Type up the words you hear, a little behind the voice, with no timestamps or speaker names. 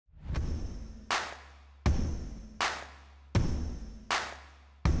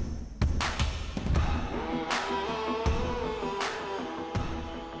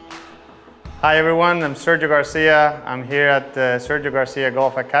Hi everyone, I'm Sergio Garcia. I'm here at the Sergio Garcia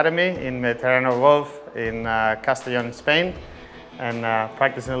Golf Academy in Mediterranean Golf in Castellón, Spain, and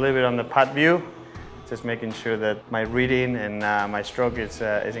practicing a little bit on the Puttview, just making sure that my reading and my stroke is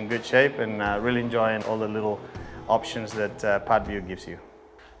in good shape, and really enjoying all the little options that Puttview gives you.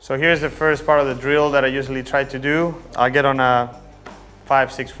 So here's the first part of the drill that I usually try to do. I'll get on a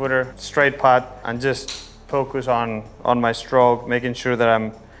 5-6 footer straight putt and just focus on my stroke, making sure that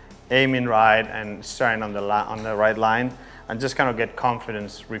I'm aiming right and starting on the right line, and just kind of get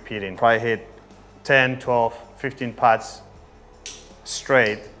confidence repeating. Probably hit 10, 12, 15 putts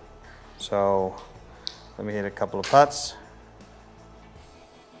straight. So let me hit a couple of putts.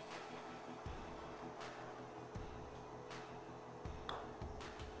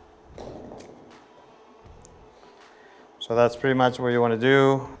 So that's pretty much what you want to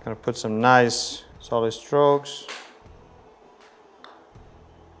do. Gonna put some nice solid strokes.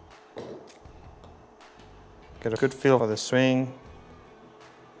 Get a good feel for the swing.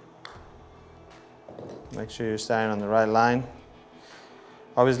 Make sure you're standing on the right line.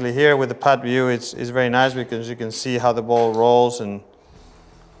 Obviously here with the Puttview, it's very nice because you can see how the ball rolls and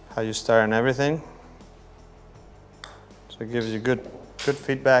how you start and everything. So it gives you good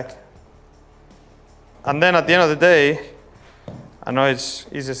feedback. And then at the end of the day, I know it's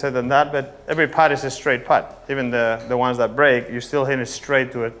easier said than that, but every putt is a straight putt. Even the ones that break, you still hit it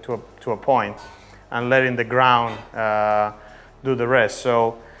straight to a point and letting the ground do the rest.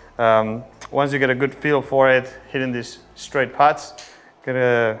 So once you get a good feel for it, hitting these straight putts, get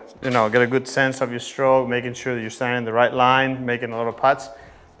a good sense of your stroke, making sure that you're standing in the right line, making a lot of putts,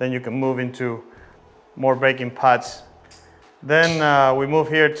 then you can move into more breaking putts. Then we move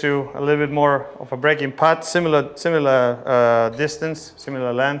here to a little bit more of a breaking putt, similar distance,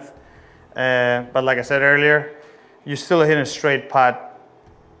 similar length. But like I said earlier, you still hit a straight putt.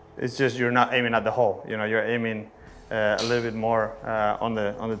 It's just you're not aiming at the hole. You know, you're aiming a little bit more on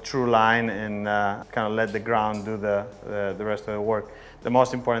the true line, and kind of let the ground do the rest of the work. The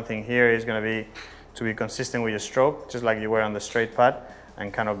most important thing here is going to be to be consistent with your stroke, just like you were on the straight putt,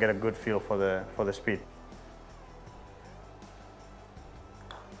 and kind of get a good feel for the speed.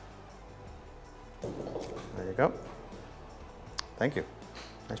 There you go. Thank you.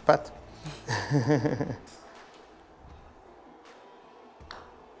 Nice putt.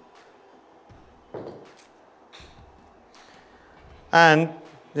 And,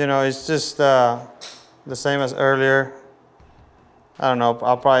 you know, it's just the same as earlier. I don't know,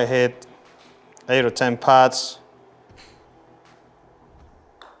 I'll probably hit 8 or 10 putts.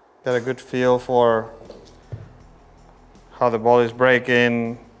 Get a good feel for how the ball is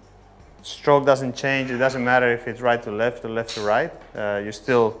breaking. Stroke doesn't change. It doesn't matter if it's right to left or left to right. You're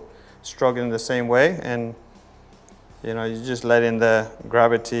still stroking the same way, and you know, you're just letting the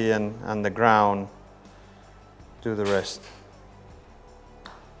gravity and the ground do the rest.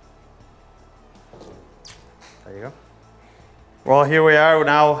 There you go. Well, here we are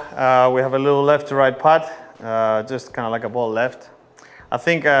now. We have a little left to right putt, just kind of like a ball left. I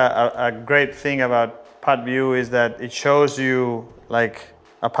think a great thing about Puttview is that it shows you, like,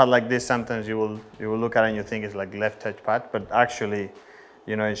 a putt like this, sometimes you will look at it and you think it's like left touch putt, but actually,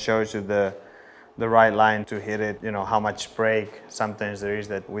 you know, it shows you the right line to hit it, you know, how much break sometimes there is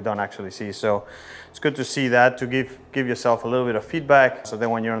that we don't actually see. So it's good to see that, to give yourself a little bit of feedback, so then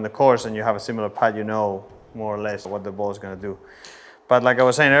when you're on the course and you have a similar putt, you know more or less what the ball is going to do. But like I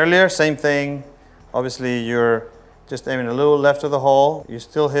was saying earlier, same thing. Obviously you're just aiming a little left of the hole. You're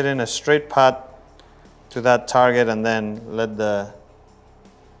still hitting a straight putt to that target, and then let the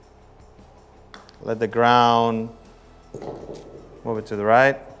ground move it to the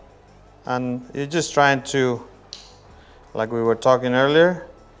right. And you're just trying to, like we were talking earlier,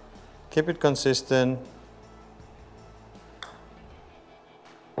 keep it consistent.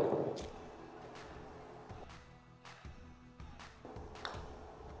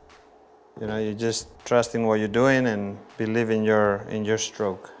 You know, you're just trusting what you're doing and believe in your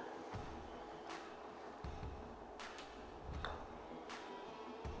stroke.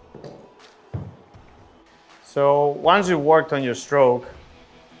 So once you've worked on your stroke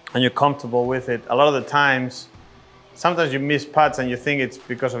and you're comfortable with it, a lot of the times, sometimes you miss putts and you think it's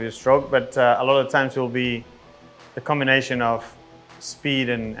because of your stroke, but a lot of the times it will be the combination of speed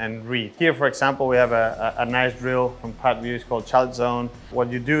and read. Here, for example, we have a nice drill from Puttview. It's called Child Zone.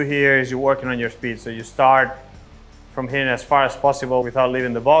 What you do here is you're working on your speed. So you start from hitting as far as possible without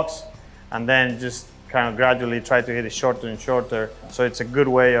leaving the box, and then just kind of gradually try to hit it shorter and shorter. So it's a good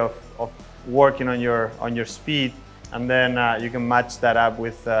way of working on your speed, and then you can match that up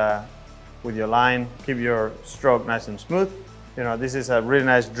with your line. Keep your stroke nice and smooth. You know, this is a really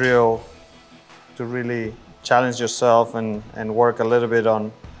nice drill to really challenge yourself and work a little bit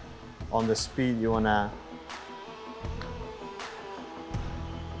on the speed you wanna.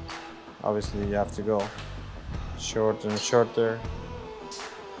 Obviously you have to go shorter and shorter,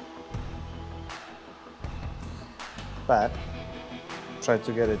 but try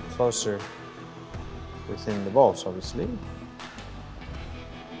to get it closer within the balls, obviously.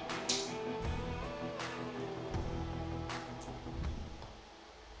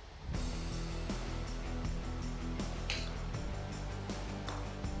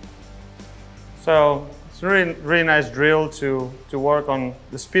 So it's a really nice drill to work on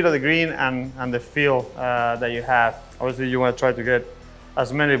the speed of the green and the feel that you have. Obviously you want to try to get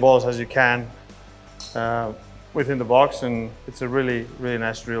as many balls as you can within the box, and it's a really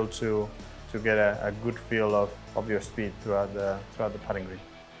nice drill to get a good feel of your speed throughout the putting green.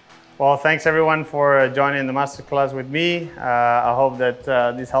 Well, thanks everyone for joining the masterclass with me. I hope that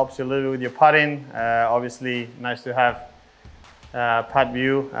this helps you a little bit with your putting. Obviously nice to have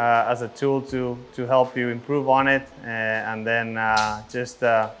Puttview as a tool to help you improve on it, and then just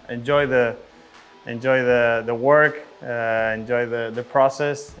enjoy the work, enjoy the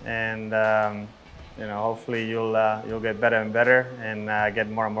process, and you know, hopefully you'll get better and better and get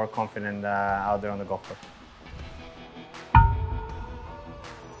more and more confident out there on the golf course.